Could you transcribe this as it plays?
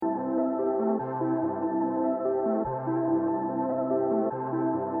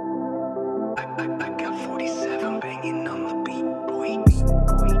Waiting on the beat, boy.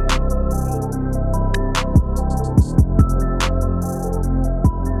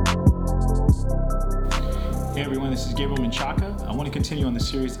 Hey everyone, this is Gabriel Menchaca. I want to continue on the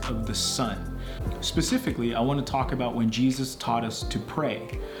series of the Son. Specifically, I want to talk about when Jesus taught us to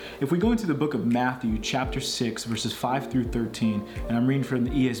pray. If we go into the book of Matthew, chapter 6, verses 5 through 13, and I'm reading from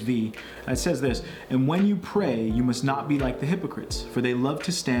the ESV, it says this, "And when you pray, you must not be like the hypocrites, for they love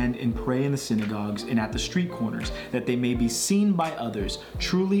to stand and pray in the synagogues and at the street corners, that they may be seen by others.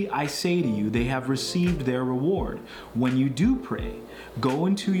 Truly, I say to you, they have received their reward. When you do pray, go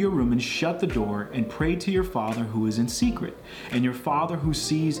into your room and shut the door and pray to your Father who is in secret. And your Father who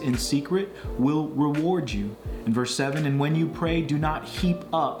sees in secret will reward you." In verse 7, "And when you pray, do not heap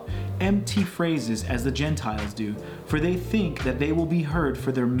up empty phrases as the Gentiles do, for they think that they will be heard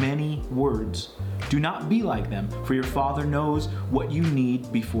for their many words. Do not be like them, for your Father knows what you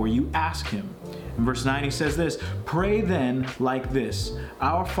need before you ask Him." In verse 9, he says this, "Pray then like this,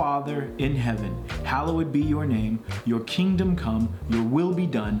 Our Father in heaven, hallowed be your name. Your kingdom come, your will be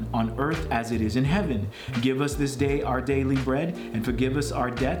done on earth as it is in heaven. Give us this day our daily bread, and forgive us our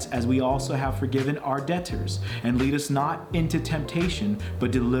debts as we also have forgiven our debtors. And lead us not into temptation,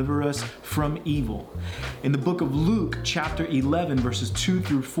 but deliver us from evil." In the book of Luke, chapter 11, verses 2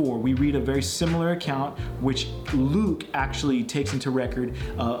 through 4, we read a very similar account, which Luke actually takes into record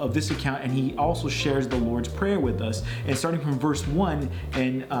of this account, and he also shares the Lord's Prayer with us. And starting from verse 1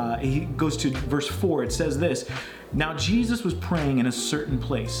 and he goes to verse 4, it says this, "Now Jesus was praying in a certain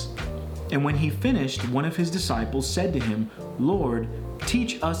place. And when he finished, one of his disciples said to him, 'Lord,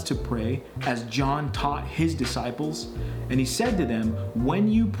 teach us to pray as John taught his disciples.' And he said to them,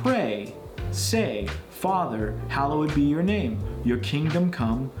 'When you pray, say, Father, hallowed be your name. Your kingdom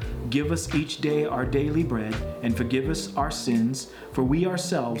come. Give us each day our daily bread, and forgive us our sins, for we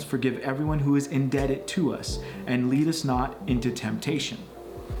ourselves forgive everyone who is indebted to us, and lead us not into temptation.'"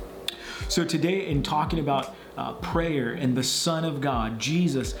 So today, in talking about prayer and the Son of God,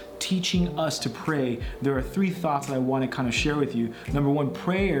 Jesus teaching us to pray, there are three thoughts that I want to kind of share with you. Number one,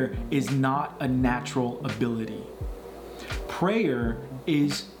 prayer is not a natural ability. Prayer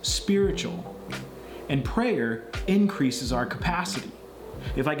is spiritual, and prayer increases our capacity.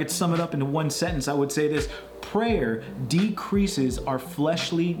 If I could sum it up into one sentence, I would say this: prayer decreases our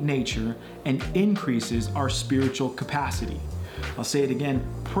fleshly nature and increases our spiritual capacity. I'll say it again.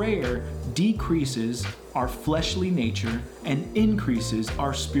 Prayer decreases our fleshly nature and increases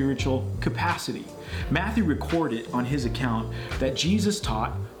our spiritual capacity. Matthew recorded on his account that Jesus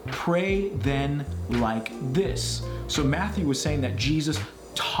taught, "Pray then like this." So Matthew was saying that Jesus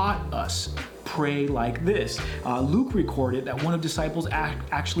taught us pray like this. Luke recorded that one of the disciples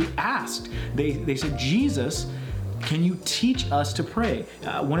actually asked. They said, "Jesus, can you teach us to pray?"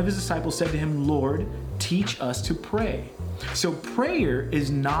 One of his disciples said to him, "Lord, teach us to pray." So prayer is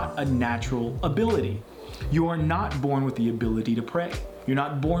not a natural ability. You are not born with the ability to pray. You're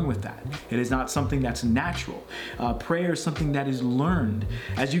not born with that. It is not something that's natural. Prayer is something that is learned.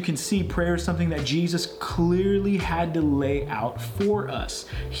 As you can see, prayer is something that Jesus clearly had to lay out for us.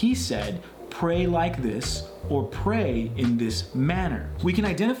 He said, "Pray like this," or "pray in this manner." We can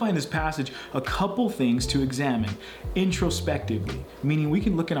identify in this passage a couple things to examine introspectively, meaning we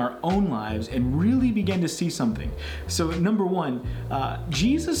can look in our own lives and really begin to see something. So number one,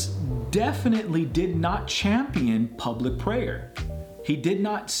 Jesus definitely did not champion public prayer. He did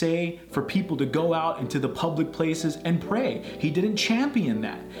not say for people to go out into the public places and pray. He didn't champion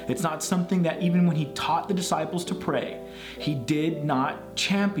that. It's not something that even when he taught the disciples to pray, he did not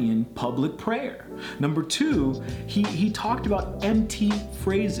champion public prayer. Number two, he talked about empty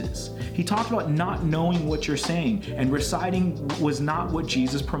phrases. He talked about not knowing what you're saying, and reciting was not what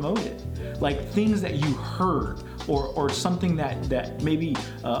Jesus promoted. Like things that you heard, or something that maybe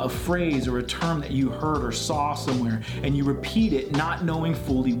a phrase or a term that you heard or saw somewhere, and you repeat it not knowing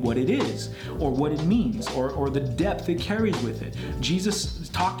fully what it is or what it means or the depth it carries with it. Jesus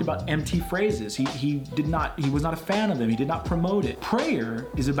talked about empty phrases. He was not a fan of them. He did not promote it. Prayer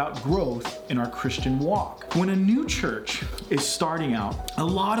is about growth in our Christian walk. When a new church is starting out, a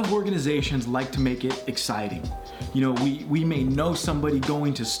lot of organizations like to make it exciting. You know, we may know somebody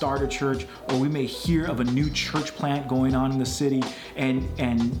going to start a church, or we may hear of a new church plant going on in the city,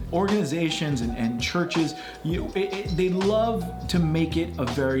 and organizations and churches, they love to make it a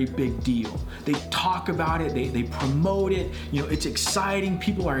very big deal. They talk about it, they promote it, it's exciting,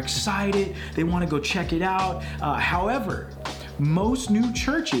 people are excited, they want to go check it out. However, most new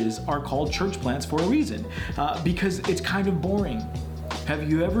churches are called church plants for a reason, because it's kind of boring. Have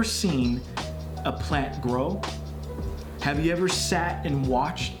you ever seen a plant grow? Have you ever sat and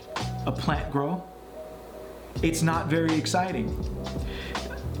watched a plant grow? It's not very exciting.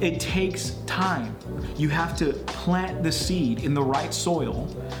 It takes time. You have to plant the seed in the right soil.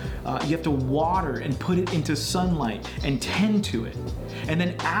 You have to water and put it into sunlight and tend to it. And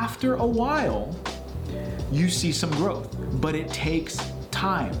then after a while, you see some growth, but it takes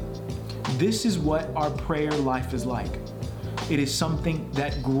time. This is what our prayer life is like. It is something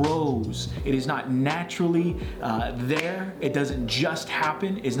that grows. It is not naturally there. It doesn't just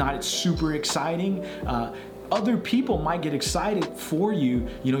happen. It's super exciting. Other people might get excited for you.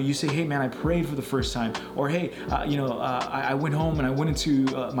 You say, hey man, I prayed for the first time. Or hey, I went home and I went into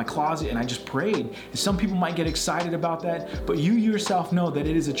my closet and I just prayed. Some people might get excited about that, but you yourself know that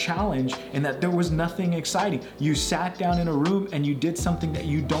it is a challenge and that there was nothing exciting. You sat down in a room and you did something that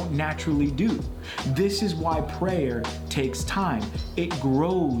you don't naturally do. This is why prayer takes time. It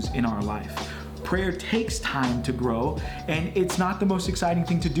grows in our life. Prayer takes time to grow, and it's not the most exciting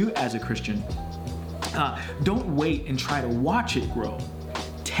thing to do as a Christian. Don't wait and try to watch it grow.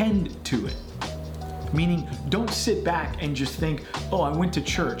 Tend to it. Meaning, don't sit back and just think, oh, I went to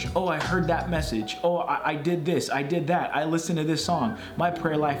church. Oh, I heard that message. Oh, I did this. I did that. I listened to this song. My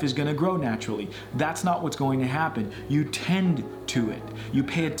prayer life is going to grow naturally. That's not what's going to happen. You tend to it. You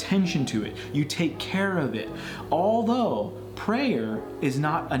pay attention to it. You take care of it. Although prayer is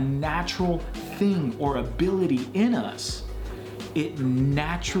not a natural thing or ability in us, it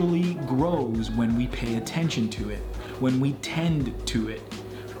naturally grows when we pay attention to it, when we tend to it.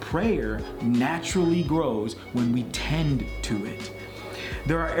 Prayer naturally grows when we tend to it.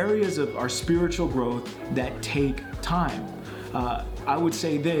 There are areas of our spiritual growth that take time. I would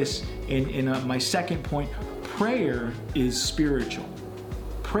say this in my second point: prayer is spiritual.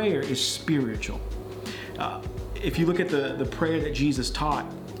 Prayer is spiritual. If you look at the prayer that Jesus taught,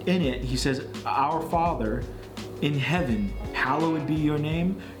 in it he says, "Our Father in heaven, hallowed be your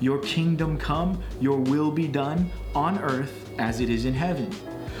name, your kingdom come, your will be done on earth as it is in heaven."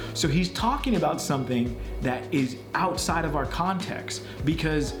 So he's talking about something that is outside of our context,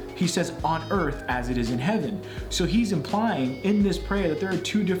 because he says on earth as it is in heaven. So he's implying in this prayer that there are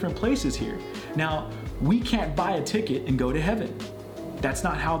two different places here. Now, we can't buy a ticket and go to heaven. That's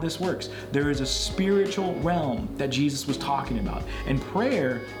not how this works. There is a spiritual realm that Jesus was talking about, and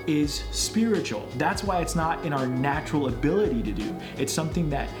prayer is spiritual. That's why it's not in our natural ability to do. It's something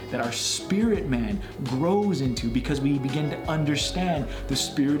that our spirit man grows into because we begin to understand the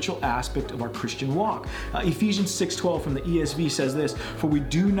spiritual aspect of our Christian walk. Ephesians 6:12 from the ESV says this, "For we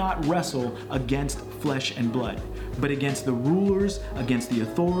do not wrestle against flesh and blood, but against the rulers, against the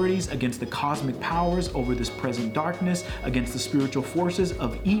authorities, against the cosmic powers over this present darkness, against the spiritual forces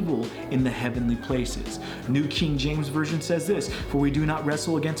of evil in the heavenly places." New King James Version says this, "For we do not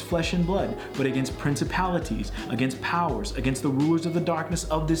wrestle against flesh and blood, but against principalities, against powers, against the rulers of the darkness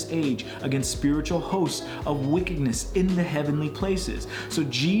of this age, against spiritual hosts of wickedness in the heavenly places." So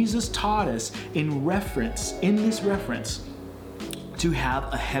Jesus taught us in this reference, to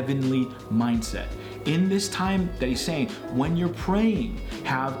have a heavenly mindset. In this time that he's saying, when you're praying,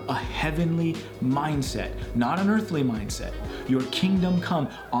 have a heavenly mindset, not an earthly mindset. Your kingdom come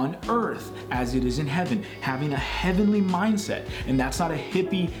on earth as it is in heaven, having a heavenly mindset. And that's not a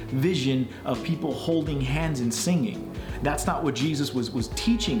hippie vision of people holding hands and singing. That's not what Jesus was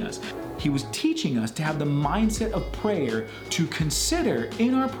teaching us. He was teaching us to have the mindset of prayer, to consider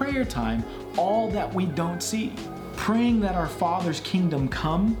in our prayer time all that we don't see. Praying that our Father's kingdom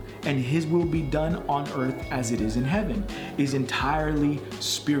come and His will be done on earth as it is in heaven is entirely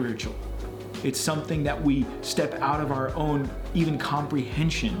spiritual. It's something that we step out of our own even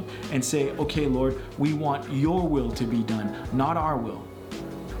comprehension and say, okay, Lord, we want your will to be done, not our will.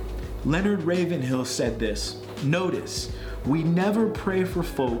 Leonard Ravenhill said this, "Notice, we never pray for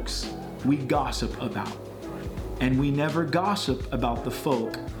folks we gossip about, and we never gossip about the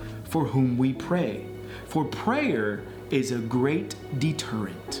folk for whom we pray. For prayer is a great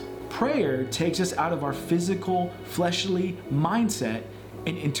deterrent." Prayer takes us out of our physical, fleshly mindset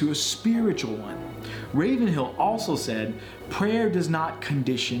and into a spiritual one. Ravenhill also said, prayer does not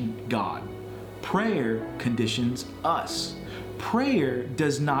condition God. Prayer conditions us. Prayer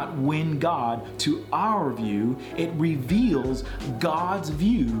does not win God to our view, it reveals God's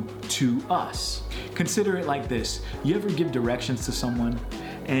view to us. Consider it like this. You ever give directions to someone,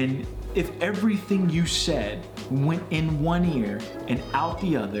 and if everything you said went in one ear and out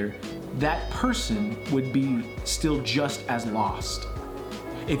the other, that person would be still just as lost.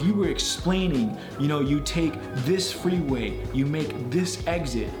 If you were explaining, you take this freeway, you make this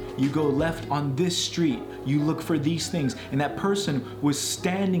exit, you go left on this street, you look for these things, and that person was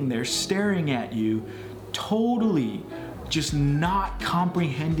standing there staring at you, totally just not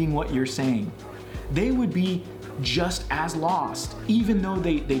comprehending what you're saying, they would be just as lost. Even though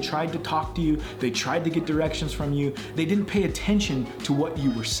they tried to talk to you, they tried to get directions from you, they didn't pay attention to what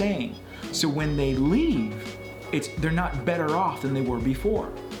you were saying. So when they leave, they're not better off than they were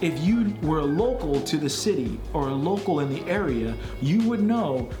before. If you were a local to the city or a local in the area, you would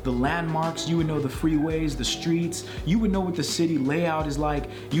know the landmarks, you would know the freeways, the streets, you would know what the city layout is like.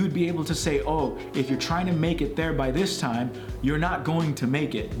 You would be able to say, oh, if you're trying to make it there by this time, you're not going to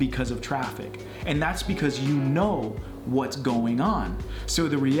make it because of traffic. And that's because you know what's going on. So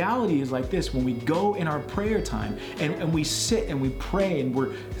the reality is like this: when we go in our prayer time and we sit and we pray and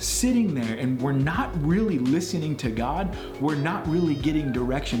we're sitting there and we're not really listening to God, we're not really getting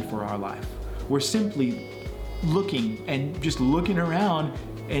direction for our life. We're simply looking and just looking around,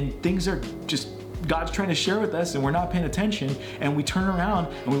 and things are just, God's trying to share with us and we're not paying attention, and we turn around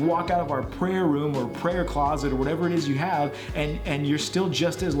and we walk out of our prayer room or prayer closet or whatever it is you have, and you're still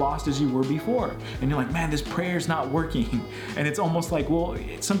just as lost as you were before. And you're like, man, this prayer is not working. And it's almost like, well,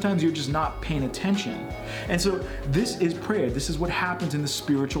 sometimes you're just not paying attention. And so this is prayer. This is what happens in the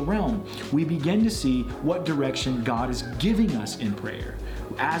spiritual realm. We begin to see what direction God is giving us in prayer.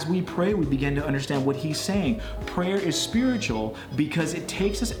 As we pray, we begin to understand what He's saying. Prayer is spiritual because it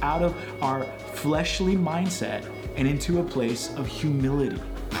takes us out of our fleshly mindset and into a place of humility.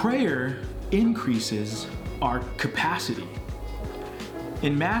 Prayer increases our capacity.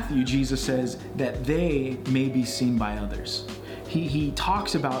 In Matthew, Jesus says that they may be seen by others. He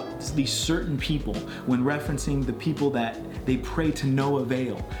talks about these certain people when referencing the people that they pray to no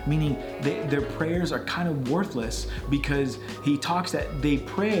avail, meaning their prayers are kind of worthless, because he talks that they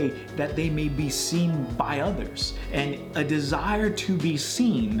pray that they may be seen by others. And a desire to be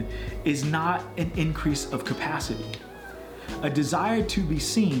seen is not an increase of capacity. A desire to be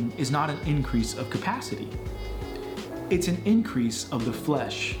seen is not an increase of capacity. It's an increase of the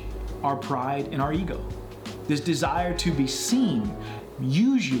flesh, our pride, and our ego. This desire to be seen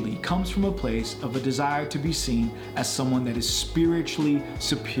usually comes from a place of a desire to be seen as someone that is spiritually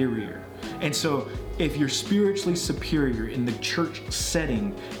superior. And so if you're spiritually superior in the church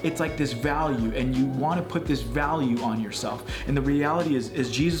setting, it's like this value, and you want to put this value on yourself. And the reality is, as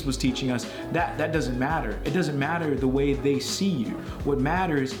Jesus was teaching us, that doesn't matter. It doesn't matter the way they see you. What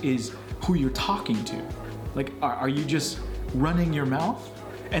matters is who you're talking to. Like, are you just running your mouth?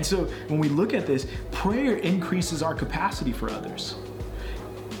 And so when we look at this, prayer increases our capacity for others.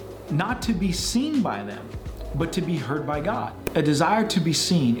 Not to be seen by them, but to be heard by God. A desire to be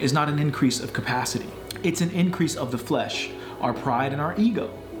seen is not an increase of capacity. It's an increase of the flesh, our pride, and our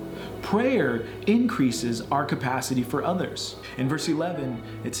ego. Prayer increases our capacity for others. In verse 11,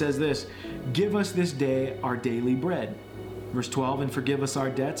 it says this: "Give us this day our daily bread." Verse 12, "And forgive us our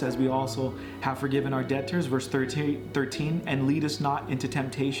debts as we also have forgiven our debtors." Verse 13, "And lead us not into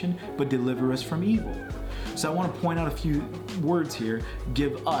temptation, but deliver us from evil." So I want to point out a few words here.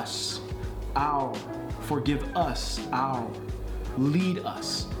 Give us, our. Forgive us, our. Lead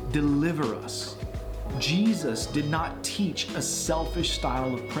us, deliver us. Jesus did not teach a selfish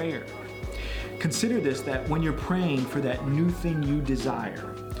style of prayer. Consider this, that when you're praying for that new thing you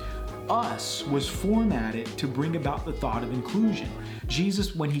desire, us was formatted to bring about the thought of inclusion.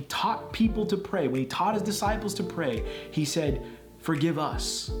 Jesus, when he taught people to pray, when he taught his disciples to pray, he said, forgive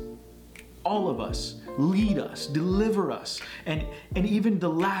us, all of us, lead us, deliver us. And even the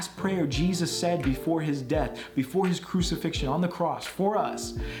last prayer Jesus said before his death, before his crucifixion on the cross for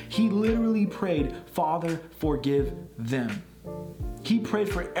us, he literally prayed, Father, forgive them. He prayed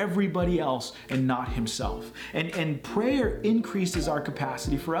for everybody else and not himself. And prayer increases our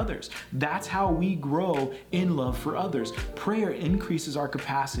capacity for others. That's how we grow in love for others. Prayer increases our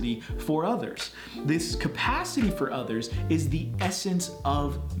capacity for others. This capacity for others is the essence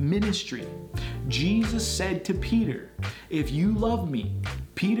of ministry. Jesus said to Peter, if you love me,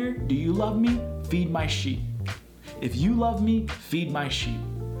 Peter, do you love me? Feed my sheep. If you love me, feed my sheep.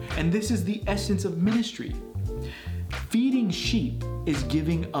 And this is the essence of ministry. Feeding sheep is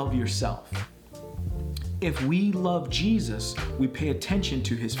giving of yourself. If we love Jesus, we pay attention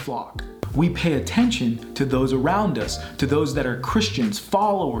to his flock. We pay attention to those around us, to those that are Christians,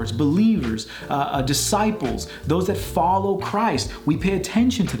 followers, believers, disciples, those that follow Christ. We pay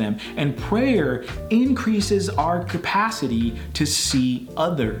attention to them, and prayer increases our capacity to see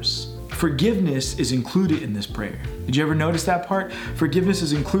others. Forgiveness is included in this prayer. Did you ever notice that part? Forgiveness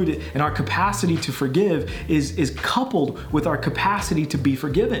is included, and our capacity to forgive is coupled with our capacity to be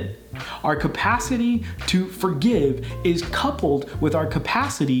forgiven. Our capacity to forgive is coupled with our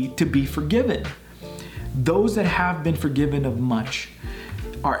capacity to be forgiven. Those that have been forgiven of much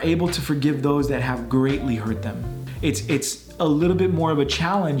are able to forgive those that have greatly hurt them. It's a little bit more of a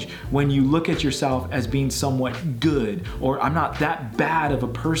challenge when you look at yourself as being somewhat good, or I'm not that bad of a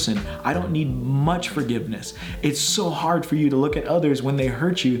person. I don't need much forgiveness. It's so hard for you to look at others when they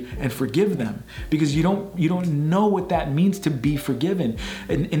hurt you and forgive them, because you don't know what that means to be forgiven,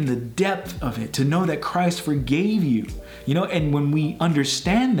 and in the depth of it, to know that Christ forgave you, and when we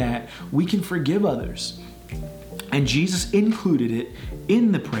understand that, we can forgive others. And Jesus included it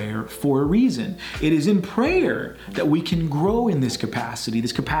in the prayer for a reason. It is in prayer that we can grow in this capacity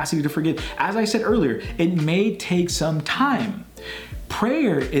to forgive. As I said earlier, it may take some time.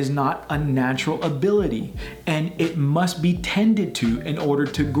 Prayer is not a natural ability, and it must be tended to in order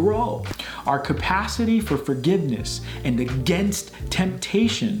to grow. Our capacity for forgiveness and against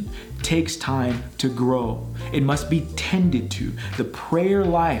temptation takes time to grow. It must be tended to. The prayer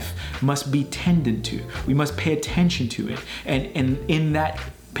life must be tended to. We must pay attention to it. And in that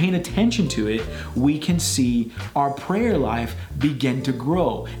paying attention to it, we can see our prayer life begin to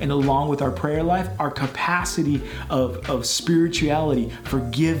grow. And along with our prayer life, our capacity of spirituality,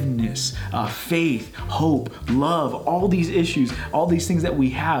 forgiveness, faith, hope, love, all these issues, all these things that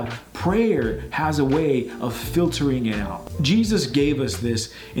we have, prayer has a way of filtering it out. Jesus gave us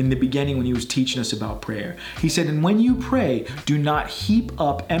this in the beginning when he was teaching us about prayer. He said, "And when you pray, do not heap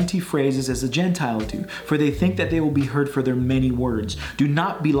up empty phrases as the Gentiles do, for they think that they will be heard for their many words. Do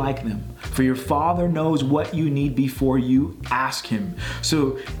not be like them, for your Father knows what you need before you ask him."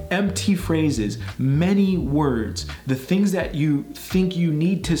 So empty phrases, many words, the things that you think you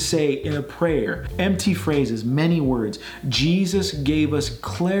need to say in a prayer, empty phrases, many words. Jesus gave us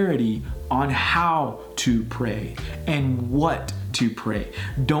clarity on how to pray and what to pray.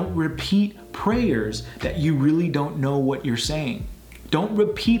 Don't repeat prayers that you really don't know what you're saying. Don't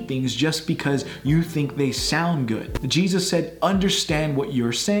repeat things just because you think they sound good. Jesus said, understand what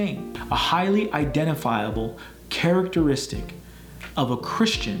you're saying. A highly identifiable characteristic of a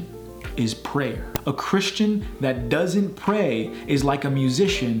Christian is prayer. A Christian that doesn't pray is like a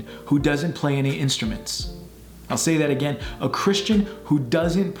musician who doesn't play any instruments. I'll say that again. A Christian who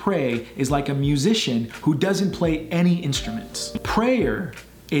doesn't pray is like a musician who doesn't play any instruments. Prayer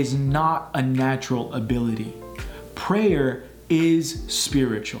is not a natural ability. Prayer is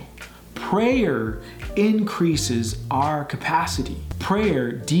spiritual. Prayer increases our capacity.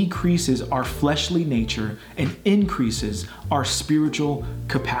 Prayer decreases our fleshly nature and increases our spiritual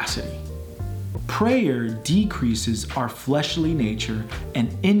capacity. Prayer decreases our fleshly nature and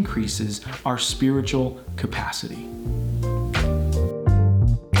increases our spiritual capacity.